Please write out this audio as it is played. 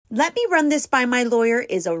Let me run this by my lawyer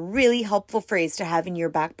is a really helpful phrase to have in your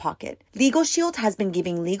back pocket. Legal Shield has been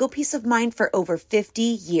giving legal peace of mind for over 50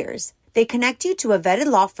 years. They connect you to a vetted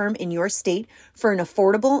law firm in your state for an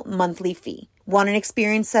affordable monthly fee. Want an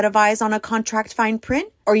experienced set of eyes on a contract fine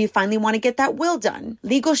print? Or you finally want to get that will done?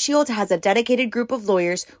 Legal Shield has a dedicated group of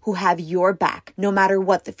lawyers who have your back, no matter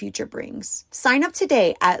what the future brings. Sign up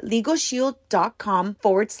today at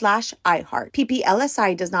LegalShield.com/iHeart.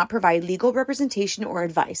 PPLSI does not provide legal representation or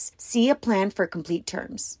advice. See a plan for complete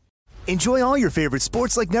terms. Enjoy all your favorite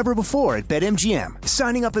sports like never before at BetMGM.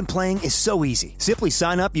 Signing up and playing is so easy. Simply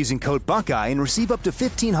sign up using code Buckeye and receive up to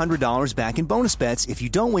 $1,500 back in bonus bets if you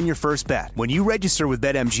don't win your first bet. When you register with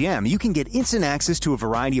BetMGM, you can get instant access to a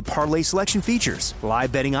variety of parlay selection features,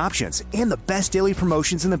 live betting options, and the best daily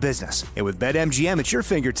promotions in the business. And with BetMGM at your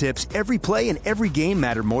fingertips, every play and every game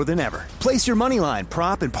matter more than ever. Place your moneyline,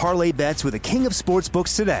 prop, and parlay bets with the king of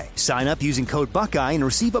sportsbooks today. Sign up using code Buckeye and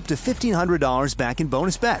receive up to $1,500 back in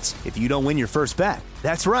bonus bets if you don't win your first bet.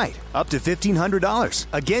 That's right, up to $1,500.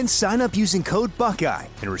 Again, sign up using code Buckeye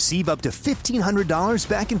and receive up to $1,500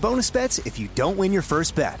 back in bonus bets if you don't win your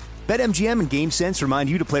first bet. BetMGM and GameSense remind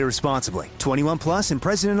you to play responsibly. 21 plus and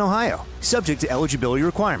present in Ohio. Subject to eligibility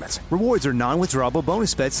requirements. Rewards are non-withdrawable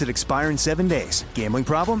bonus bets that expire in 7 days. Gambling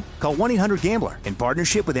problem? Call 1-800-GAMBLER in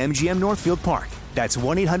partnership with MGM Northfield Park. That's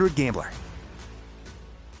 1-800-GAMBLER.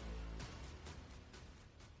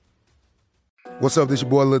 What's up, this your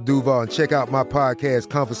boy Lil Duval, and check out my podcast,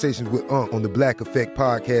 Conversations with Unc, on the Black Effect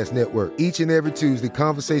Podcast Network. Each and every Tuesday,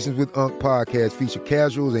 Conversations with Unc podcast feature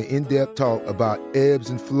casual and in-depth talk about ebbs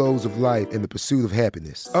and flows of life and the pursuit of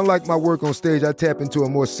happiness. Unlike my work on stage, I tap into a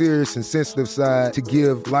more serious and sensitive side to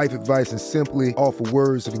give life advice and simply offer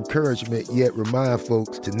words of encouragement, yet remind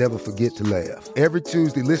folks to never forget to laugh. Every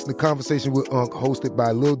Tuesday, listen to Conversation with Unc, hosted by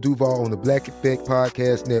Lil Duval on the Black Effect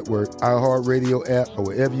Podcast Network, iHeartRadio app, or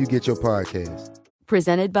wherever you get your podcasts.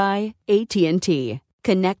 Presented by AT&T.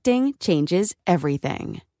 Connecting changes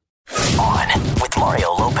everything. On with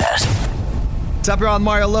Mario Lopez. What's up, y'all?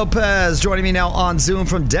 Mario Lopez joining me now on Zoom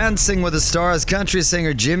from Dancing with the Stars, country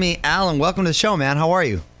singer Jimmy Allen. Welcome to the show, man. How are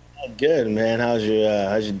you? Good, man. How's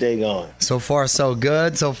your day going? So far, so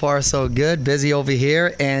good. So far, so good. Busy over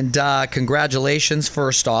here. And congratulations,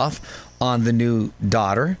 first off, on the new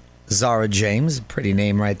daughter, Zara James. Pretty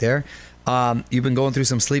name right there. You've been going through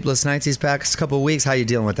some sleepless nights these past couple of weeks. How you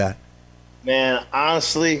dealing with that? Man,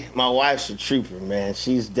 honestly, my wife's a trooper, man.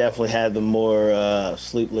 She's definitely had the more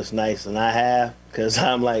sleepless nights than I have, because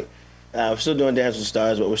I'm like, we're still doing Dance with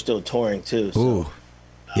Stars, but we're still touring too. So, ooh.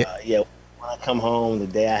 Yeah, when I come home, the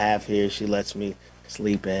day I have here, she lets me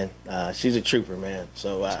sleep in. She's a trooper, man.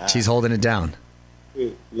 So she's holding it down.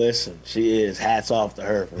 Listen, she is. Hats off to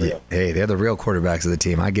her, for real. Hey, they're the real quarterbacks of the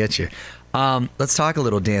team. I get you. Let's talk a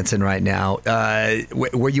little dancing right now.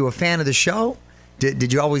 Were you a fan of the show?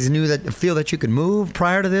 Did you always feel that you could move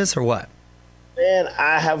prior to this, or what? Man,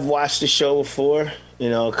 I have watched the show before,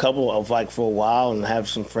 a couple of for a while, and had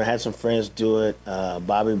some friends do it.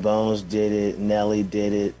 Bobby Bones did it, Nelly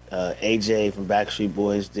did it, AJ from Backstreet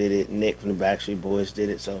Boys did it, Nick from the Backstreet Boys did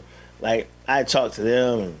it. So, I talked to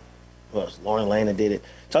them, and Lauren Lana did it.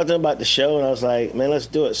 Talked to them about the show, and I was like, man, let's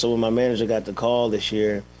do it. So when my manager got the call this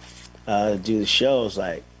year to do the show, I was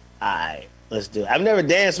like, all right, let's do it. I've never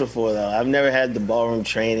danced before, though. I've never had the ballroom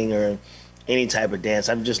training or any type of dance.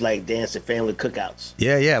 I've just danced at family cookouts.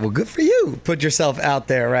 Yeah. Well, good for you. Put yourself out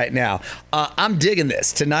there right now. I'm digging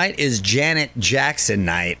this. Tonight is Janet Jackson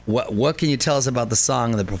night. What can you tell us about the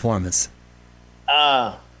song and the performance?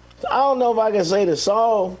 I don't know if I can say the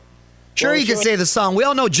song. Sure, you can say the song. We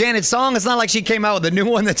all know Janet's song. It's not like she came out with a new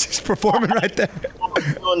one that's just performing right there. I'm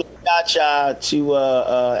doing the cha-cha to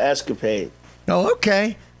Escapade. Oh,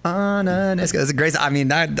 okay. That's a great. I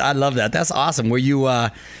mean, I love that. That's awesome. Were you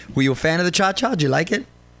a fan of the cha-cha? Did you like it?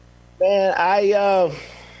 Man, I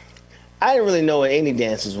didn't really know what any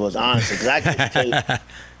dances was, honestly, because I could take the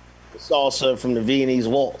salsa from the Viennese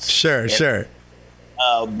waltz. Sure.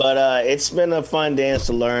 But it's been a fun dance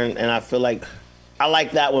to learn, and I feel like I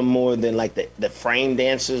like that one more than the frame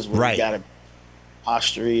dances where you got to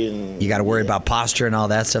posture and you got to worry about posture and all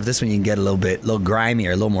that stuff. This one you can get a little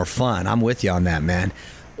grimier, a little more fun. I'm with you on that, man.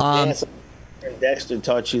 Dexter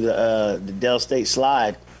taught you the Del State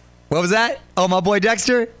slide. What was that? Oh, my boy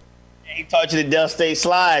Dexter? Yeah, he taught you the Del State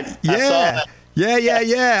slide. Yeah. I saw that.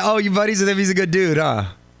 Yeah. Oh, you buddies with him? He's a good dude, huh?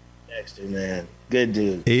 Dexter, man. Good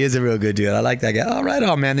dude. He is a real good dude. I like that guy. All right,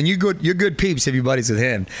 man. Then you're good peeps if you're buddies with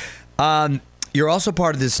him. You're also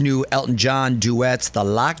part of this new Elton John duets, the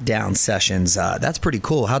Lockdown Sessions. That's pretty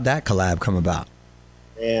cool. How'd that collab come about?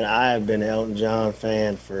 Man, I have been an Elton John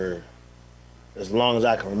fan for as long as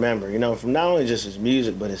I can remember, from not only just his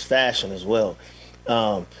music, but his fashion as well.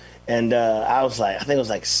 I was like, I think it was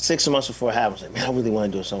like 6 months before it happened, I was like, man, I really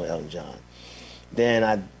want to do a song with Elton John. Then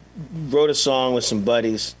I wrote a song with some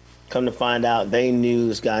buddies. Come to find out, they knew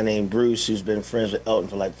this guy named Bruce, who's been friends with Elton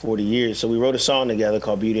for like 40 years. So we wrote a song together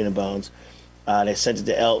called Beauty and the Bones. They sent it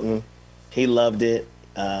to Elton. He loved it.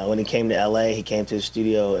 When he came to LA, he came to the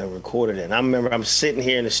studio and recorded it. And I remember I'm sitting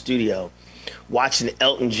here in the studio watching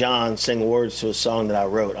Elton John sing words to a song that I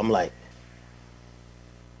wrote. I'm like,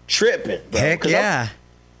 tripping, bro. Heck yeah.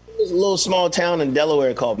 There's a little small town in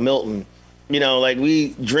Delaware called Milton. We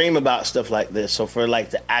dream about stuff like this. So for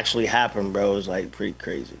to actually happen, bro, is pretty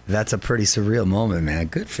crazy. That's a pretty surreal moment, man.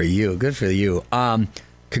 Good for you. Good for you.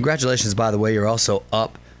 Congratulations, by the way. You're also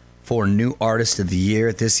up for New Artist of the Year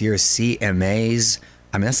at this year's CMAs.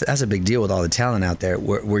 I mean, that's a big deal with all the talent out there.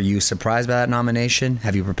 Were you surprised by that nomination?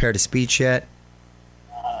 Have you prepared a speech yet?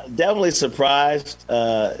 Definitely surprised.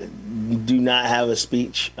 Do not have a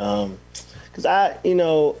speech. Because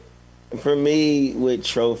for me with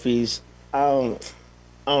trophies, I don't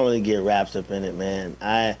really get wrapped up in it, man.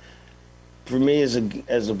 For me as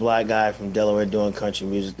a black guy from Delaware doing country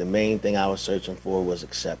music, the main thing I was searching for was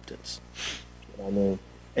acceptance. You know what I mean?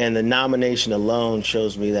 And the nomination alone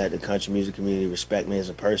shows me that the country music community respect me as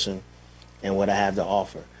a person and what I have to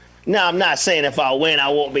offer. Now, I'm not saying if I win, I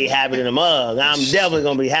won't be happy in the mug. I'm definitely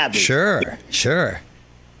gonna be happy. Sure.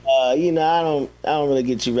 I don't really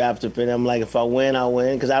get too wrapped up in it. I'm like, if I win, I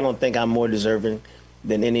win, because I don't think I'm more deserving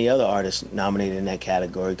than any other artist nominated in that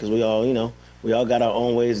category. Because we all got our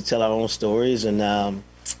own ways to tell our own stories, and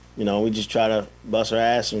we just try to bust our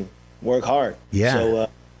ass and work hard. Yeah. So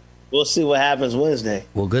we'll see what happens Wednesday.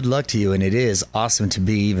 Well, good luck to you, and it is awesome to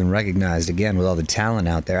be even recognized again with all the talent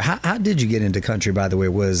out there. How did you get into country, by the way?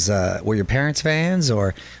 Were your parents fans,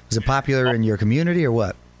 or was it popular in your community, or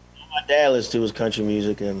what? My dad listened to his country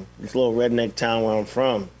music, and this little redneck town where I'm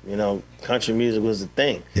from, country music was the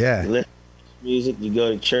thing. Yeah. You listen to music, you go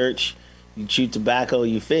to church, you chew tobacco,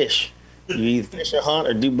 you fish. You either fish or hunt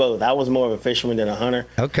or do both. I was more of a fisherman than a hunter.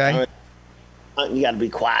 Okay. You got to be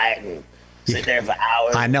quiet and sit there for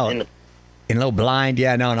hours. I know. And a little blind.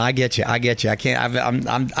 Yeah, no, I get you. I can't.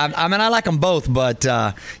 I like them both, but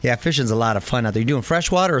yeah, fishing's a lot of fun out there. You doing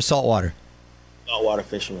freshwater or saltwater? Saltwater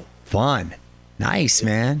fisherman. Fun. Nice,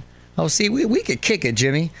 man. Oh, see, we could kick it,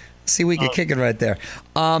 Jimmy. See, we could kick it right there.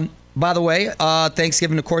 By the way,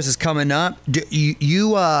 Thanksgiving, of course, is coming up.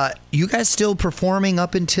 You guys still performing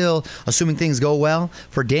up until, assuming things go well,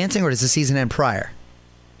 for dancing, or does the season end prior?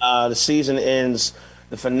 The season ends.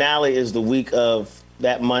 The finale is the week of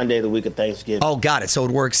that Monday, the week of Thanksgiving. Oh, got it. So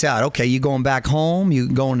it works out. Okay, you going back home? You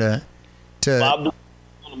going to? Well, I'm doing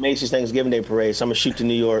the Macy's Thanksgiving Day Parade, so I'm gonna shoot to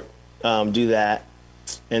New York, do that,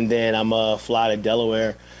 and then I'm fly to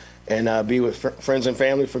Delaware and be with friends and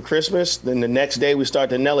family for Christmas. Then the next day we start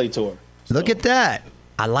the Nelly tour. Look at that.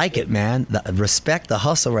 I like it, man. Respect the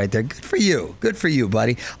hustle right there. Good for you. Good for you,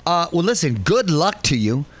 buddy. Well, listen, good luck to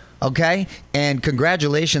you, okay? And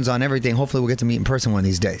congratulations on everything. Hopefully we'll get to meet in person one of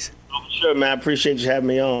these days. Oh, sure, man. I appreciate you having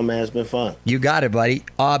me on, man. It's been fun. You got it, buddy.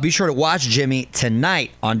 Be sure to watch Jimmy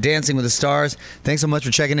tonight on Dancing with the Stars. Thanks so much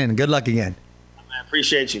for checking in, and good luck again. I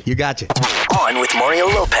appreciate you. You got you. On with Mario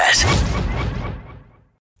Lopez.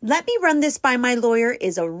 Let me run this by my lawyer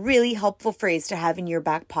is a really helpful phrase to have in your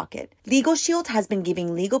back pocket. Legal Shield has been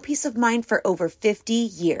giving legal peace of mind for over 50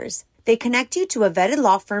 years. They connect you to a vetted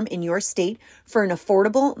law firm in your state for an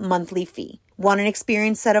affordable monthly fee. Want an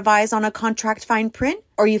experienced set of eyes on a contract fine print?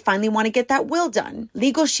 Or you finally want to get that will done?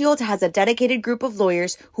 Legal Shield has a dedicated group of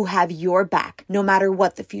lawyers who have your back, no matter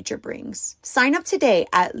what the future brings. Sign up today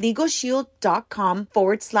at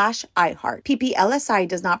LegalShield.com/iHeart. PPLSI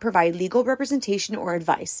does not provide legal representation or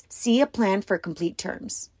advice. See a plan for complete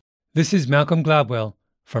terms. This is Malcolm Gladwell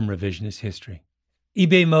from Revisionist History.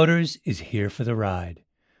 eBay Motors is here for the ride.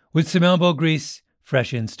 With some elbow grease,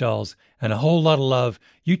 fresh installs, and a whole lot of love,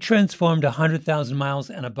 you transformed 100,000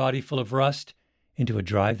 miles and a body full of rust into a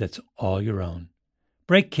drive that's all your own.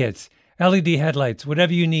 Brake kits, LED headlights,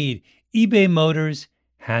 whatever you need, eBay Motors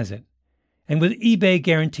has it. And with eBay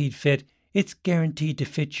Guaranteed Fit, it's guaranteed to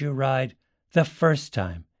fit your ride the first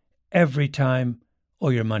time, every time,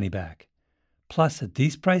 or your money back. Plus, at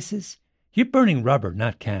these prices, you're burning rubber,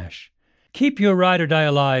 not cash. Keep your ride or die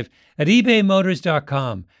alive at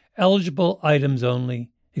ebaymotors.com. Eligible items only.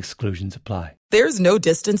 Exclusions apply. There's no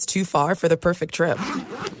distance too far for the perfect trip.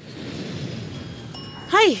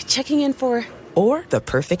 Hi, checking in for... Or the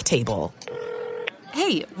perfect table.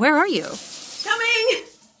 Hey, where are you? Coming!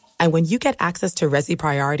 And when you get access to Resi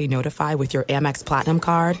Priority Notify with your Amex Platinum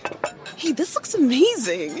card... Hey, this looks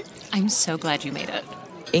amazing. I'm so glad you made it.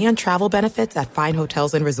 and travel benefits at fine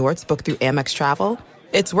hotels and resorts booked through Amex Travel,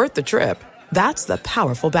 it's worth the trip. That's the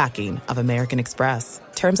powerful backing of American Express.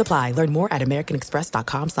 Terms apply. Learn more at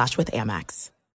americanexpress.com/withAmex.